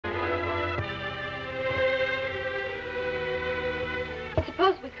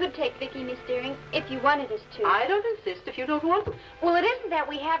could take Vicky, Miss Dearing, if you wanted us to. I don't insist if you don't want to. Well, it isn't that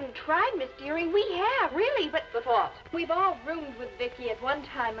we haven't tried, Miss Dearing. We have, really, but... But what? We've all roomed with Vicky at one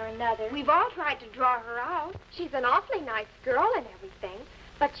time or another. We've all tried to draw her out. She's an awfully nice girl and everything,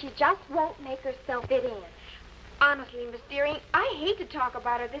 but she just won't make herself fit in. Honestly, Miss Dearing, I hate to talk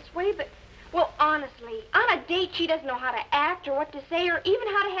about her this way, but... Well, honestly, on a date, she doesn't know how to act or what to say or even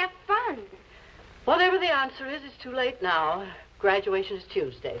how to have fun. Whatever the answer is, it's too late now. Graduation is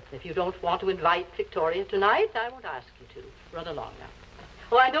Tuesday. If you don't want to invite Victoria tonight, I won't ask you to. Run along now.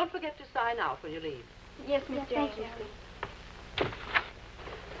 Oh, and don't forget to sign out when you leave. Yes, Miss Dearing. Thank you.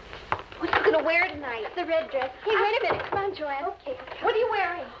 What are you going to wear tonight? The red dress. Hey, wait a minute. Come on, Joanne. Okay. What are you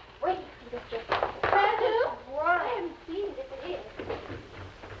wearing? Wait, this dress. Brand new? I haven't seen it if it is.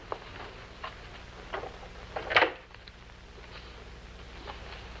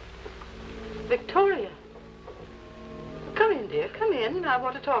 Victoria. Come in, dear. Come in. I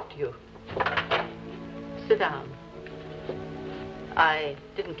want to talk to you. Sit down. I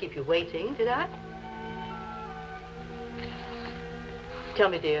didn't keep you waiting, did I? Tell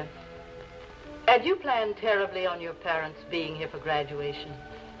me, dear. Had you planned terribly on your parents being here for graduation?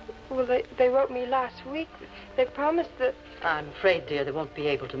 Well, they wrote me last week. They promised that... I'm afraid, dear, they won't be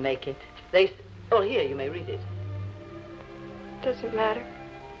able to make it. Oh, here, you may read it. Doesn't matter.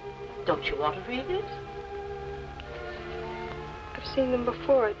 Don't you want to read it? I've seen them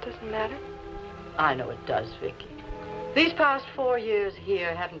before. It doesn't matter. I know it does, Vicky. These past 4 years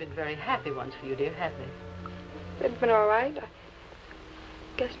here haven't been very happy ones for you, dear, have they? They've been all right. I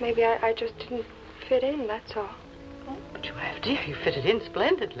guess maybe I just didn't fit in, that's all. Oh, but you have, dear. You fitted in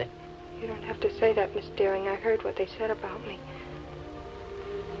splendidly. You don't have to say that, Miss Dearing. I heard what they said about me.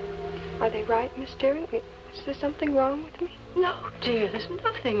 Are they right, Miss Dearing? Is there something wrong with me? No, dear, there's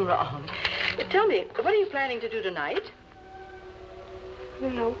nothing wrong. Tell me, what are you planning to do tonight? I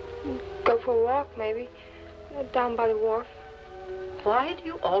don't know. Go for a walk, maybe. Down by the wharf. Why do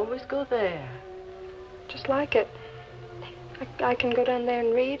you always go there? Just like it. I can go down there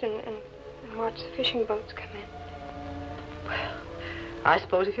and read and watch the fishing boats come in. Well, I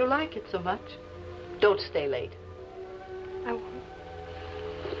suppose if you like it so much. Don't stay late. I won't.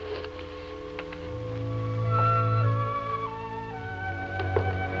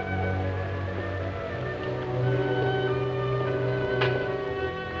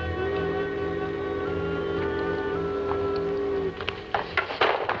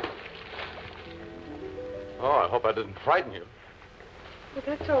 I didn't frighten you. Well,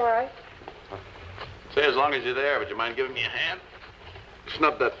 that's all right. Say, as long as you're there, would you mind giving me a hand?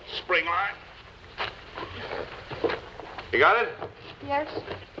 Snub that spring line. You got it? Yes.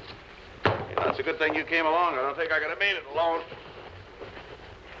 Yeah, it's a good thing you came along. I don't think I could have made it alone.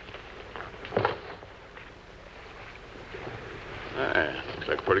 Looks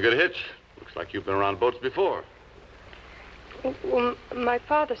like a pretty good hitch. Looks like you've been around boats before. Well, my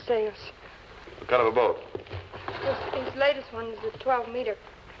father sails. What kind of a boat? His latest one is a 12-meter.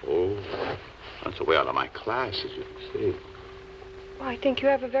 Oh, that's way out of my class, as you can see. Well, I think you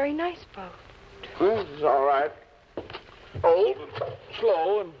have a very nice boat. Well, it's all right. Old and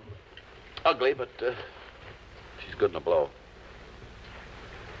slow and ugly, but she's good in a blow.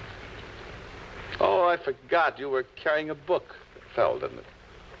 Oh, I forgot. You were carrying a book. It fell, didn't it?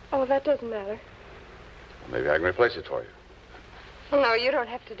 Oh, that doesn't matter. Maybe I can replace it for you. Oh, no, you don't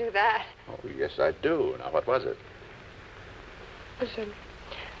have to do that. Oh, yes, I do. Now, what was it? It was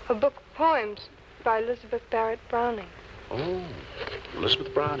a book of poems by Elizabeth Barrett Browning. Oh,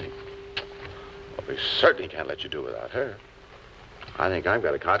 Elizabeth Browning. Well, we certainly can't let you do without her. I think I've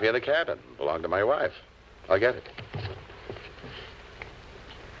got a copy of the cabin. It belonged to my wife. I'll get it.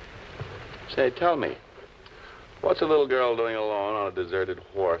 Say, tell me, what's a little girl doing alone on a deserted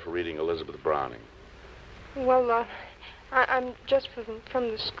wharf reading Elizabeth Browning? Well, I'm just from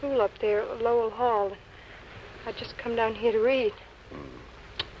the school up there, Lowell Hall. I just come down here to read.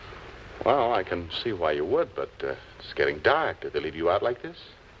 Well, I can see why you would, but it's getting dark. Did they leave you out like this?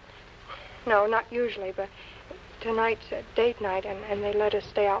 No, not usually, but tonight's a date night, and they let us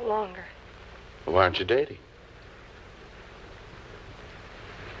stay out longer. Well, why aren't you dating?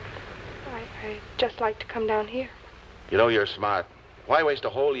 I just like to come down here. You know, you're smart. Why waste a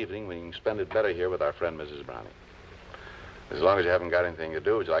whole evening when you can spend it better here with our friend, Mrs. Browning? As long as you haven't got anything to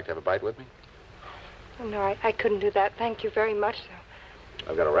do, would you like to have a bite with me? Oh, no, I couldn't do that. Thank you very much, though.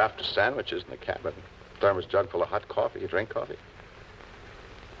 I've got a raft of sandwiches in the cabin. Thermos jug full of hot coffee. You drink coffee?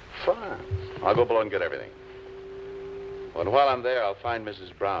 Fine. I'll go below and get everything. Well, and while I'm there, I'll find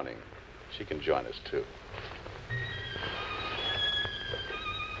Mrs. Browning. She can join us, too.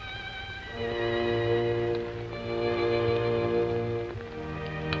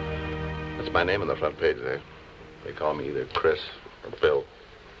 That's my name on the front page there. They call me either Chris or Bill.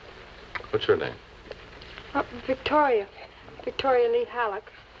 What's your name? Victoria. Victoria Lee Halleck.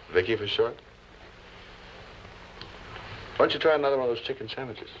 Vicky for short? Why don't you try another one of those chicken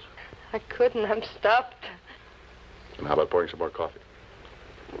sandwiches? I couldn't. I'm stuffed. And how about pouring some more coffee?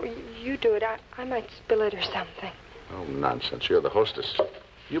 Well, you do it. I might spill it or something. Oh, nonsense. You're the hostess.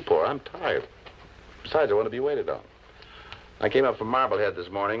 You pour. I'm tired. Besides, I want to be waited on. I came up from Marblehead this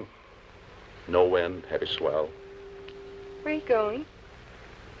morning. No wind, heavy swell. Where are you going?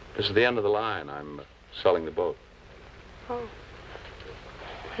 This is the end of the line. I'm selling the boat. Oh.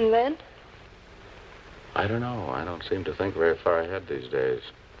 And then? I don't know. I don't seem to think very far ahead these days.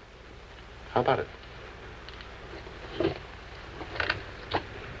 How about it?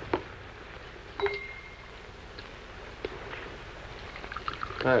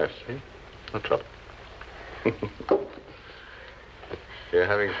 There, see? No trouble. You're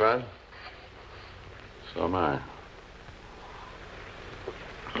having fun? So am I.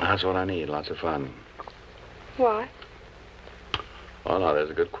 That's what I need, lots of fun. Why? Oh, no, there's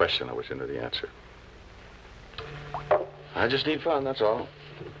a good question. I wish I knew the answer. I just need fun, that's all.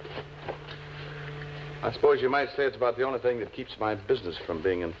 I suppose you might say it's about the only thing that keeps my business from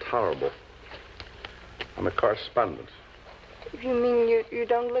being intolerable. I'm a correspondent. You mean you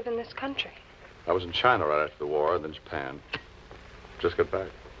don't live in this country? I was in China right after the war, then Japan. Just got back.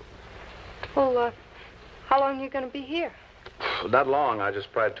 Well, how long are you going to be here? Not long. I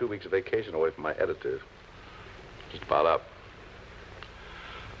just pried 2 weeks of vacation away from my editor. Just about up.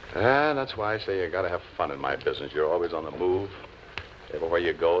 And that's why I say you got to have fun in my business. You're always on the move. Everywhere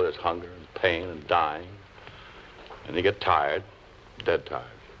you go, there's hunger and pain and dying. And you get tired, dead tired.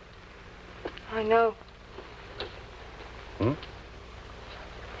 I know. Hmm?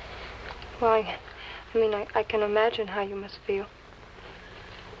 Well, I can imagine how you must feel.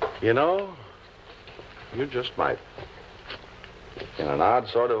 You know, you just might. In an odd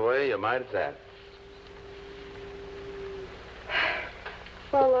sort of way, you might at that.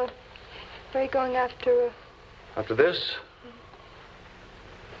 Well, where are you going after... After this?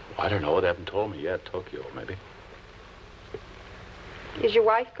 I don't know. They haven't told me yet. Tokyo, maybe. Is your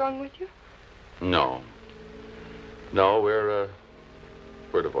wife going with you? No. No, we're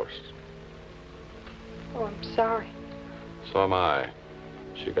divorced. Oh, I'm sorry. So am I.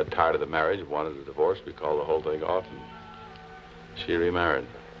 She got tired of the marriage, wanted a divorce. We called the whole thing off, and she remarried.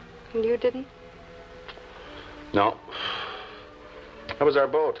 And you didn't? No. That was our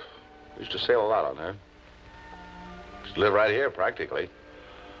boat. We used to sail a lot on there. Used to live right here, practically.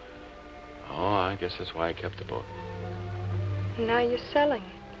 Oh, I guess that's why I kept the boat. And now you're selling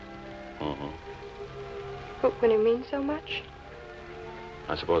it. Mm-hmm. But when it means so much?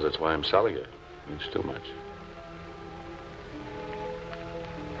 I suppose that's why I'm selling it. It means too much.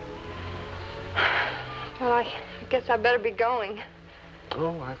 Well, I guess I better be going.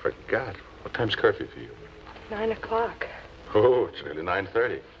 Oh, I forgot. What time's curfew for you? 9 o'clock. Oh, it's nearly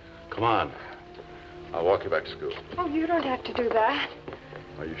 9:30. Come on. I'll walk you back to school. Oh, you don't have to do that.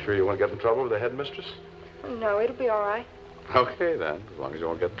 Are you sure you won't get in trouble with the headmistress? No, it'll be all right. Okay, then, as long as you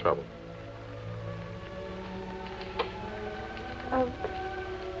won't get in trouble.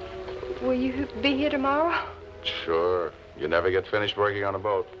 Will you be here tomorrow? Sure. You never get finished working on a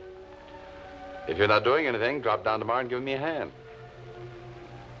boat. If you're not doing anything, drop down tomorrow and give me a hand.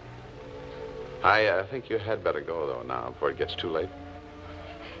 I think you had better go, though, now, before it gets too late.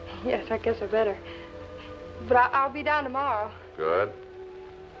 Yes, I guess I better. But I'll be down tomorrow. Good.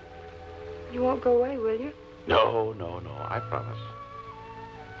 You won't go away, will you? No, I promise.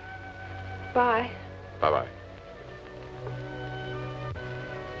 Bye. Bye-bye.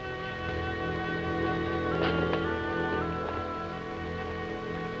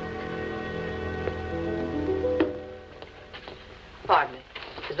 Pardon me.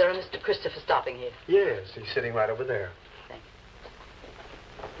 Is there a Mr. Christopher stopping here? Yes, he's sitting right over there. Thank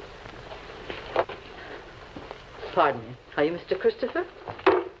you. Pardon me. Are you Mr. Christopher?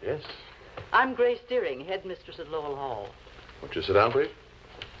 Yes. I'm Grace Deering, headmistress at Lowell Hall. Won't you sit down, please?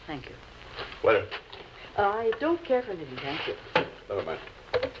 Thank you. Waiter. I don't care for anything, thank you. Never mind.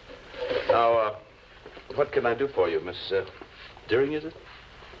 Now, what can I do for you, Miss Deering, is it?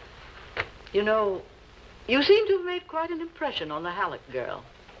 You know, you seem to have made quite an impression on the Halleck girl.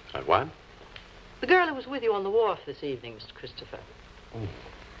 What? The girl who was with you on the wharf this evening, Mr. Christopher. Oh.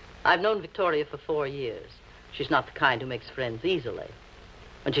 I've known Victoria for 4 years. She's not the kind who makes friends easily.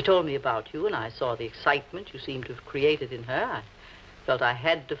 When she told me about you and I saw the excitement you seemed to have created in her, I felt I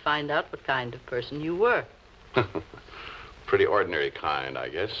had to find out what kind of person you were. Pretty ordinary kind, I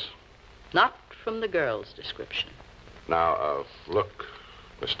guess. Not from the girl's description. Now, look,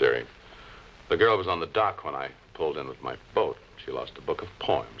 Miss Deering, The girl was on the dock when I pulled in with my boat. She lost a book of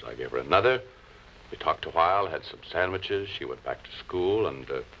poems. I gave her another. We talked a while, had some sandwiches. She went back to school, and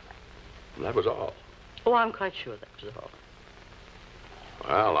that was all. Oh, I'm quite sure that was all.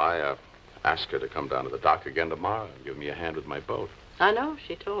 Well, I asked her to come down to the dock again tomorrow and give me a hand with my boat. I know,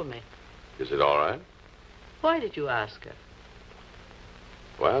 she told me. Is it all right? Why did you ask her?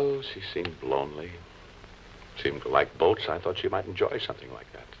 Well, she seemed lonely. Seemed to like boats. I thought she might enjoy something like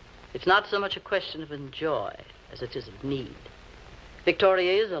that. It's not so much a question of enjoy as it is of need.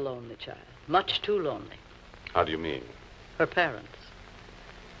 Victoria is a lonely child, much too lonely. How do you mean? Her parents.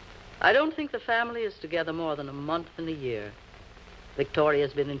 I don't think the family is together more than a month in a year.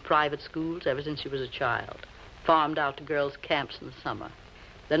 Victoria's been in private schools ever since she was a child, farmed out to girls' camps in the summer.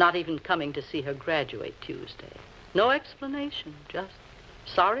 They're not even coming to see her graduate Tuesday. No explanation, just,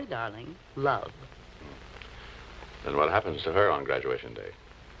 sorry, darling, love. Then what happens to her on graduation day?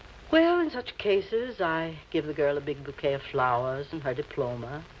 Well, in such cases, I give the girl a big bouquet of flowers and her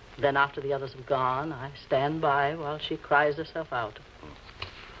diploma. Then after the others have gone, I stand by while she cries herself out.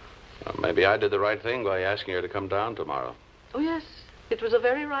 Well, maybe I did the right thing by asking her to come down tomorrow. Oh, yes, it was a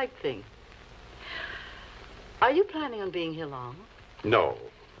very right thing. Are you planning on being here long? No,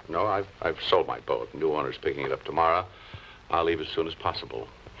 I've sold my boat. New owner's picking it up tomorrow. I'll leave as soon as possible.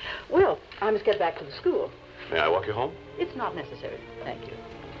 Well, I must get back to the school. May I walk you home? It's not necessary, thank you.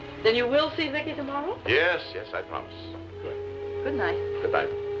 Then you will see Vicky tomorrow? Yes, I promise. Good. Good night. Good night.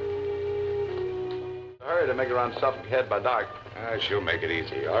 Hurry to make her on Suffolk Head by dark. She'll make it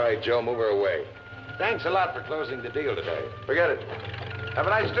easy. All right, Joe, move her away. Thanks a lot for closing the deal today. Forget it. Have a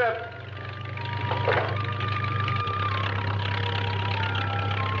nice trip.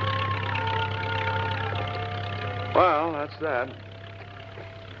 Well, that's that.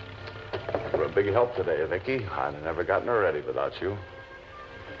 You're a big help today, Vicky. I'd have never gotten her ready without you.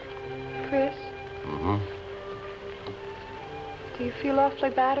 Chris? Mm-hmm. Do you feel awfully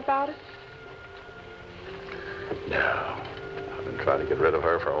bad about it? No. I've been trying to get rid of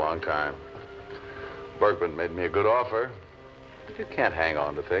her for a long time. Berkman made me a good offer. But you can't hang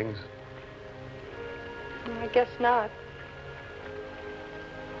on to things. I guess not.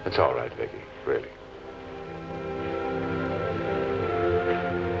 It's all right, Vicky. Really.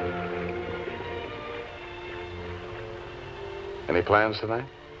 Any plans tonight?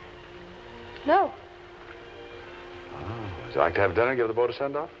 No. Oh, would you like to have dinner and give the boat a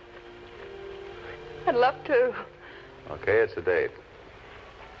send-off? I'd love to. Okay, it's a date.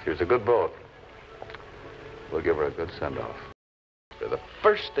 She was a good boat. We'll give her a good send-off. The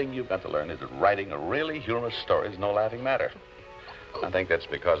first thing you've got to learn is that writing a really humorous story is no laughing matter. I think that's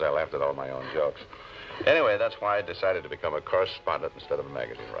because I laughed at all my own jokes. Anyway, that's why I decided to become a correspondent instead of a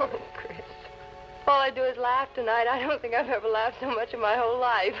magazine writer. Oh, Chris. All I do is laugh tonight. I don't think I've ever laughed so much in my whole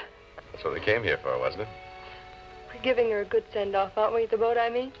life. That's what we came here for, wasn't it? We're giving her a good send-off, aren't we? The boat, I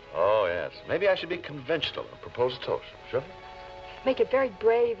mean. Oh, yes. Maybe I should be conventional and propose a toast. Sure? Make it very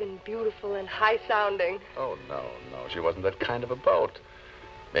brave and beautiful and high-sounding. Oh, no. She wasn't that kind of a boat.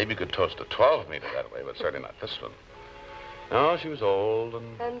 Maybe you could toast a 12-meter that way, but certainly not this one. No, she was old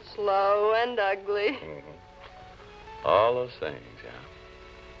and... And slow and ugly. Mm-hmm. All those things, yeah.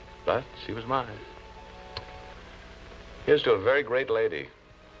 But she was mine. Here's to a very great lady.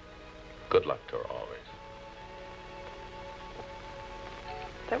 Good luck to her always.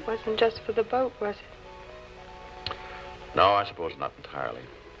 That wasn't just for the boat, was it? No, I suppose not entirely.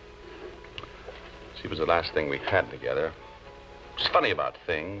 She was the last thing we had together. It's funny about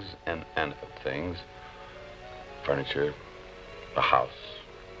things and inanimate things. Furniture, a house,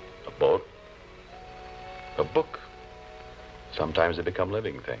 a boat, a book. Sometimes they become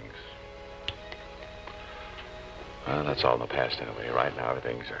living things. Well, that's all in the past anyway. Right now,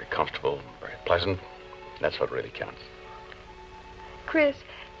 everything's very comfortable, very pleasant. That's what really counts. Chris,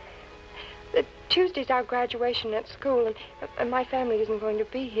 Tuesday's our graduation at school, and my family isn't going to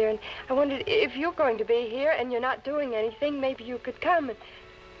be here. And I wondered if you're going to be here and you're not doing anything, maybe you could come. And...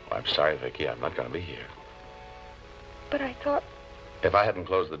 Well, I'm sorry, Vicky. I'm not going to be here. But I thought... If I hadn't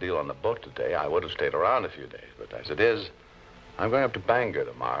closed the deal on the boat today, I would have stayed around a few days. But as it is, I'm going up to Bangor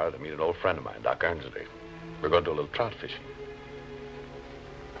tomorrow to meet an old friend of mine, Doc Ernsley. We're going to do a little trout fishing.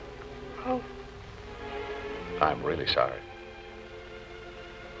 Oh. I'm really sorry.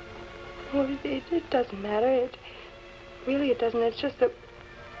 Well, it doesn't matter. It doesn't. It's just that...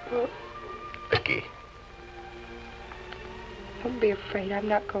 Well... Vicky. Don't be afraid. I'm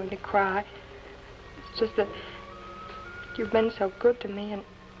not going to cry. It's just that you've been so good to me,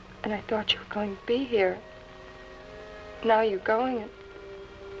 and I thought you were going to be here. Now you're going, and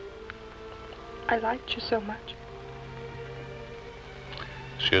I liked you so much.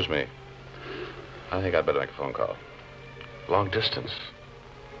 Excuse me. I think I'd better make a phone call. Long distance.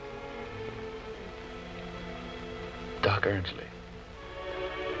 Doc Ernsley.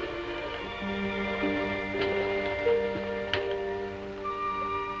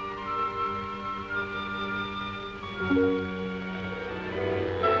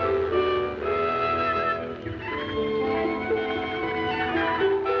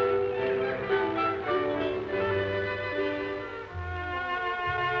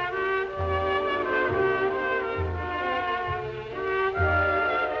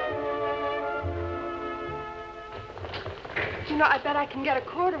 You know, I bet I can get a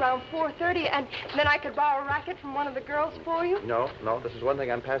cord around 4:30, and then I could borrow a racket from one of the girls for you. No, this is one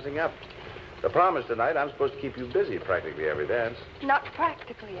thing I'm passing up. The promise tonight, I'm supposed to keep you busy practically every dance. Not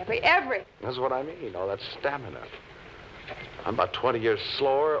practically every. That's what I mean, all that stamina. I'm about 20 years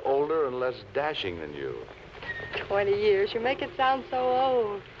slower, older, and less dashing than you. 20 years. You make it sound so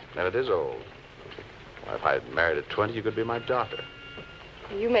old. And it is old. Well, if I had married at 20, you could be my daughter.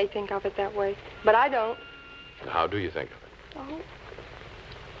 You may think of it that way, but I don't. How do you think of it? Oh.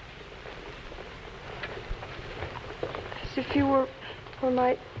 As if you were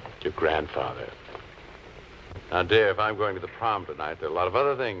my... Your grandfather. Now, dear, if I'm going to the prom tonight, there are a lot of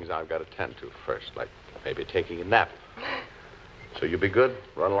other things I've got to tend to first, like maybe taking a nap. So you be good,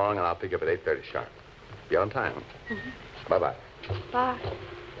 run along, and I'll pick you up at 8:30 sharp. Be on time. Mm-hmm. Bye-bye. Bye.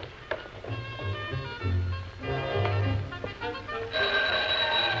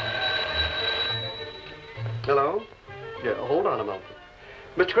 Hello? Yeah, hold on a moment.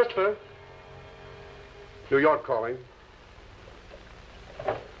 Mr. Christopher? New York calling.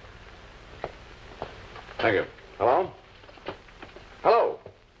 Thank you. Hello? Hello?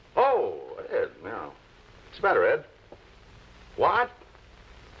 Oh, Ed, now. What's the matter, Ed? What?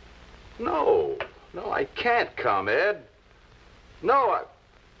 No, I can't come, Ed. No,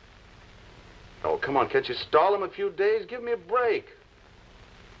 Oh, come on, can't you stall him a few days? Give me a break.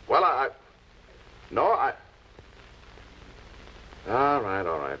 Well, All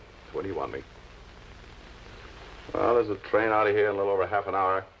right. When do you want me? Well, there's a train out of here in a little over half an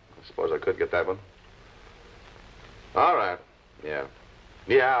hour. I suppose I could get that one. All right. Yeah.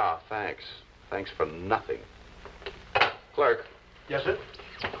 Yeah, thanks. Thanks for nothing. Clerk. Yes, sir?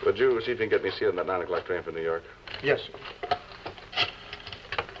 Would you see if you can get me seated on that 9 o'clock train for New York? Yes, sir.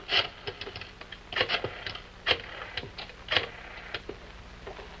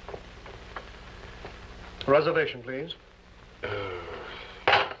 Reservation, please.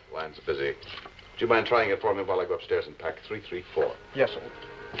 Line's busy. Would you mind trying it for me while I go upstairs and pack 334? Yes, sir.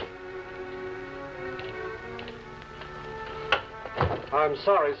 I'm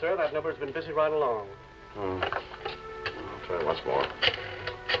sorry, sir. That number's been busy right along. I'll try once more.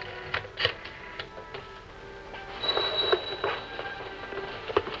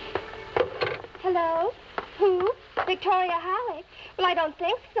 Hello? Who? Victoria Halleck? Well, I don't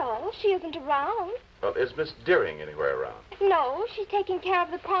think so. She isn't around. Well, is Miss Deering anywhere around? No, she's taking care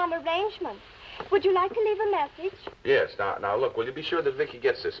of the prom arrangements. Would you like to leave a message? Yes. Now, look, will you be sure that Vicky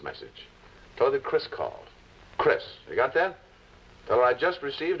gets this message? Tell her that Chris called. Chris, you got that? Tell her I just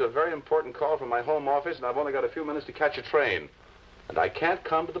received a very important call from my home office, and I've only got a few minutes to catch a train. And I can't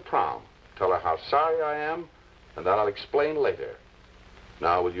come to the prom. Tell her how sorry I am, and that I'll explain later.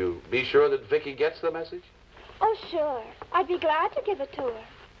 Now, will you be sure that Vicky gets the message? Oh, sure. I'd be glad to give it to her.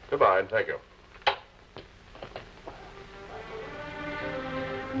 Goodbye, and thank you.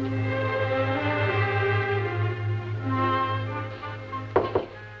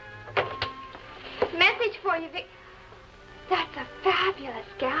 Message for you, Vic. That's a fabulous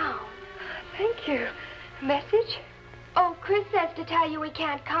gown. Thank you. Message? Oh, Chris says to tell you he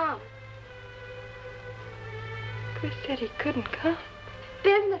can't come. Chris said he couldn't come.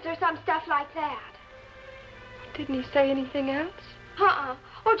 Business or some stuff like that. Didn't he say anything else? Uh-uh.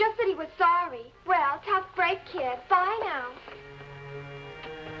 Oh, just that he was sorry. Well, tough break, kid. Bye now.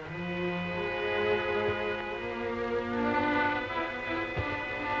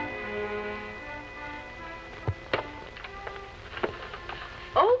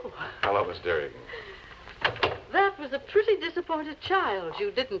 Oh. Hello, Miss Deering. That was a pretty disappointed child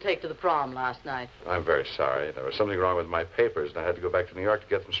you didn't take to the prom last night. I'm very sorry. There was something wrong with my papers, and I had to go back to New York to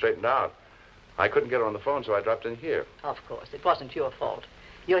get them straightened out. I couldn't get her on the phone, so I dropped in here. Of course, it wasn't your fault.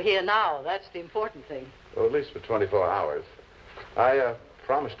 You're here now. That's the important thing. Well, at least for 24 hours. I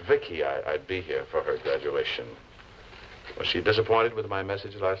promised Vicky I'd be here for her graduation. Was she disappointed with my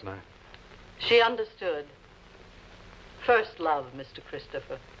message last night? She understood. First love, Mr.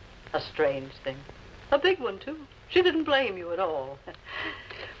 Christopher. A strange thing. A big one, too. She didn't blame you at all.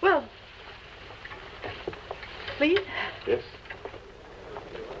 Well, please? Yes.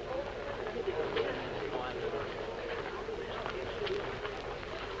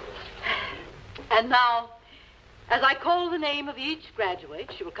 And now, as I call the name of each graduate,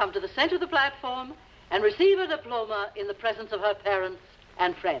 she will come to the center of the platform and receive her diploma in the presence of her parents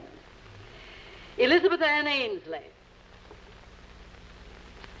and friends. Elizabeth Ann Ainsley.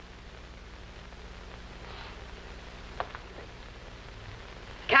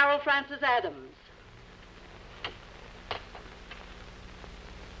 Carol Frances Adams.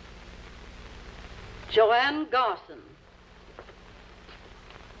 Joanne Garson.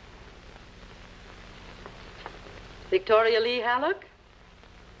 Victoria Lee Halleck.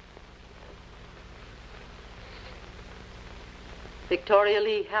 Victoria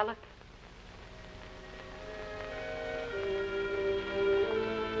Lee Halleck.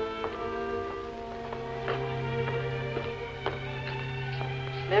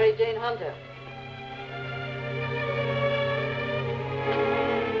 Mary Jane Hunter.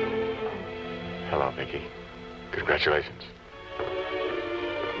 Hello, Vicky. Congratulations.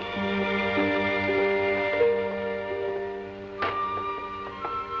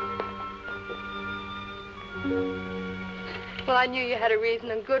 Well, I knew you had a reason,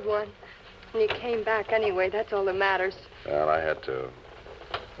 a good one. And you came back anyway. That's all that matters. Well, I had to.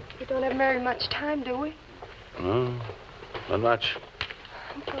 We don't have very much time, do we? Not much.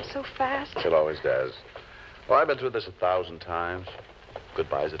 It goes so fast. It always does. Well, I've been through this 1,000 times.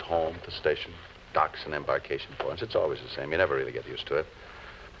 Goodbyes at home, at the station, docks and embarkation points. It's always the same. You never really get used to it.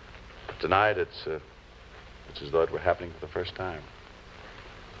 But tonight, it's as though it were happening for the first time.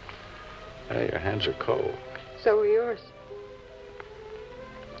 Hey, your hands are cold. So are yours.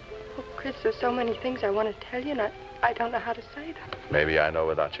 Oh, Chris, there's so many things I want to tell you, and I don't know how to say them. Maybe I know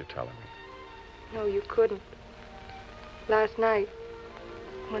without you telling me. No, you couldn't. Last night,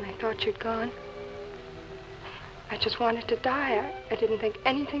 when I thought you'd gone, I just wanted to die. I didn't think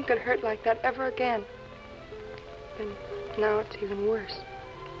anything could hurt like that ever again. And now it's even worse.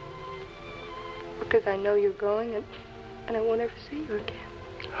 Because I know you're going, and I won't ever see you again.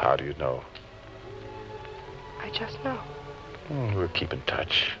 How do you know? I just know. We'll keep in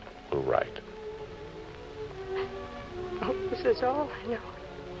touch. We'll write. Oh, this is all I know.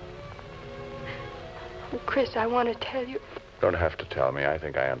 Oh, Chris, I want to tell you. Don't have to tell me. I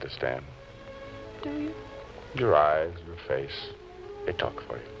think I understand. Do you? Your eyes, your face, they talk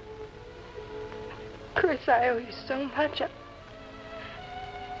for you. Chris, I owe you so much.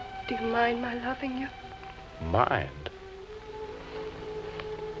 Do you mind my loving you? Mind?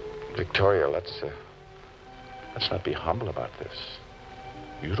 Victoria, let's not be humble about this.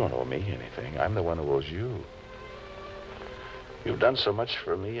 You don't owe me anything. I'm the one who owes you. You've done so much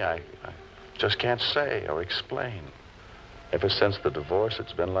for me, I just can't say or explain. Ever since the divorce,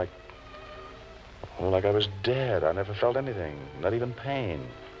 it's been like I was dead. I never felt anything, not even pain.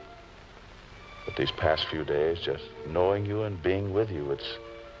 But these past few days, just knowing you and being with you, it's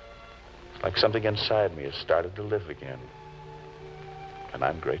like something inside me has started to live again. And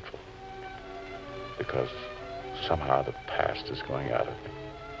I'm grateful. Because somehow the past is going out of me.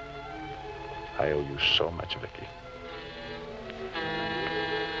 I owe you so much, Vicky.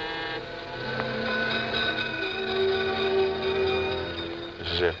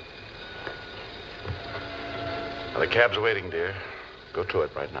 This is it. Well, the cab's waiting, dear. Go to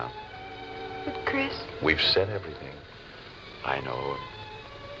it right now. But, Chris... We've said everything. I know,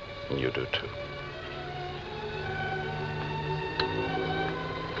 and you do, too.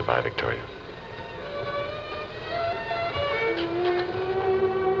 Goodbye, Victoria.